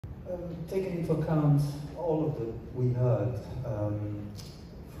taking into account all of the we heard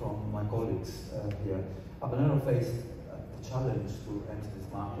from my colleagues here, Habanero faced the challenge to enter this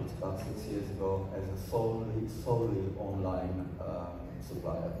market about 6 years ago as a solely online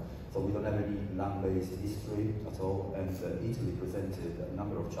supplier. So we don't have any land-based history at all, and Italy presented a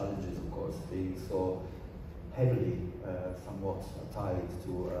number of challenges, of course, being so heavily, somewhat tied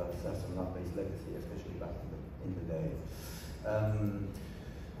to certain land-based legacy, especially back in the day.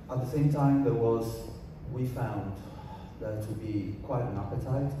 At the same time, we found there to be quite an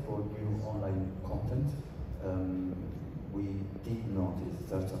appetite for new online content. We did notice a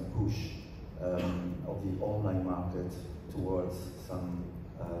certain push of the online market towards some,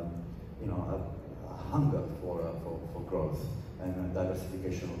 a hunger for growth and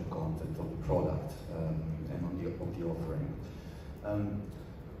diversification of the content, of the product, and of the offering.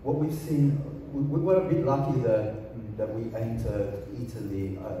 What we've seen, we were a bit lucky that we entered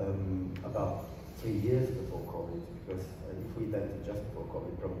Italy about 3 years before COVID, because if we'd entered just before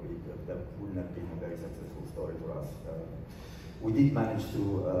COVID, probably that wouldn't have been a very successful story for us. We did manage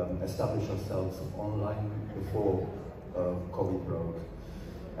to establish ourselves online before COVID broke.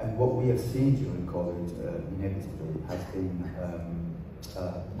 And what we have seen during COVID, inevitably, has been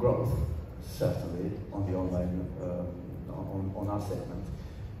growth, certainly, on the online, on our segment,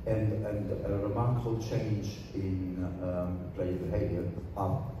 and a remarkable change in player behavior,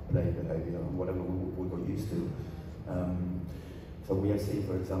 our player behavior, whatever we were used to. So we have seen,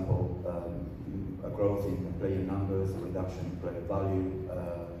 for example, a growth in player numbers, a reduction in player value,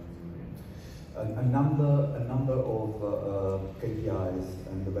 a number of KPIs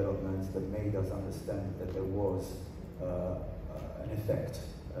and developments that made us understand that there was an effect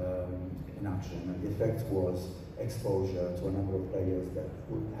in action, and the effect was exposure to a number of players that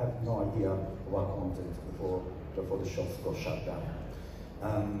would have no idea of our content before the shops got shut down.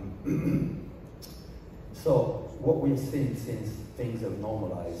 So what we've seen since things have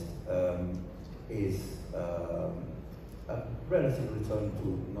normalized is a relative return to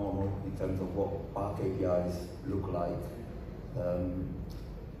normal in terms of what our KPIs look like,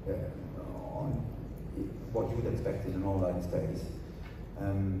 on what you would expect in an online space.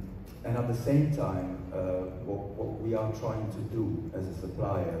 And at the same time, what we are trying to do as a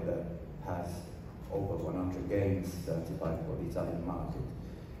supplier that has over 100 games certified for the Italian market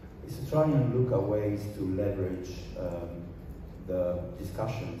is to try and look at ways to leverage the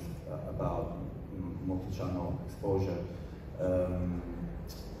discussions about multi-channel exposure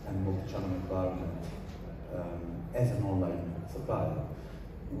and multi-channel environment as an online supplier.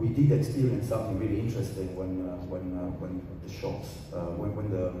 We did experience something really interesting when the shops, when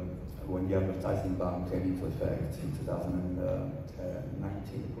the advertising ban came into effect in 2019.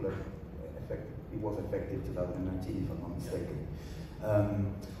 It was effective 2019, if I'm not mistaken.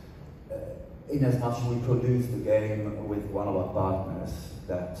 In as much as we produced the game with one of our partners,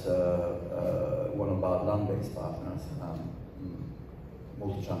 one of our land-based partners,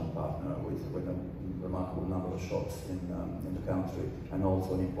 multi-channel partner with a remarkable number of shops in the country, and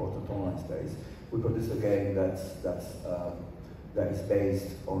also an important online space. We produced a game that is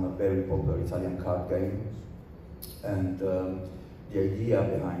based on a very popular Italian card game, and the idea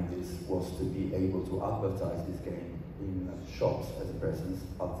behind this was to be able to advertise this game in shops as a presence,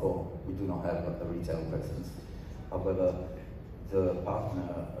 although we do not have a retail presence. However, the partner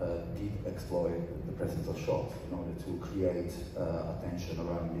did exploit the presence of shops in order to create attention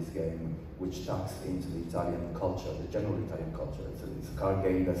around this game, which taps into the Italian culture, the general Italian culture. It's a card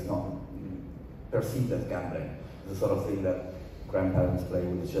game that's not perceived as gambling. It's the sort of thing that grandparents play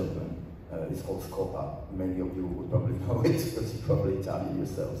with the children. It's called Scopa. Many of you would probably know it, because you're probably Italian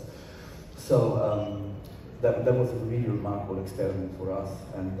yourselves. So that was a really remarkable experiment for us,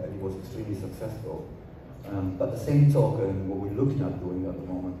 and it was extremely successful. But the same token, what we're looking at doing at the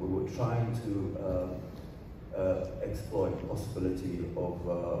moment, we were trying to exploit the possibility of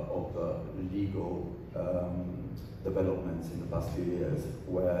legal developments in the past few years,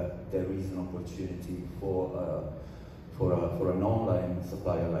 where there is an opportunity for an online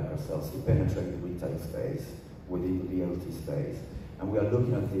supplier like ourselves to penetrate the retail space within the VLT space. And we are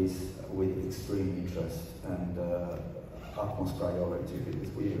looking at this with extreme interest and utmost priority,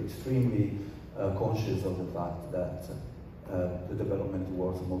 because we are extremely conscious of the fact that the development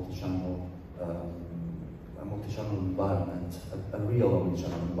towards a multi-channel environment, a real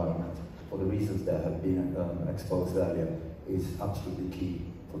omni-channel environment, for the reasons that have been exposed earlier, is absolutely key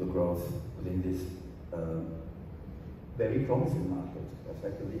for the growth within this very promising market.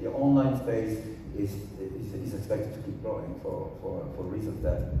 Effectively, the online space is expected to keep growing for reasons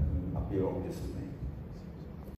that appear obvious to me.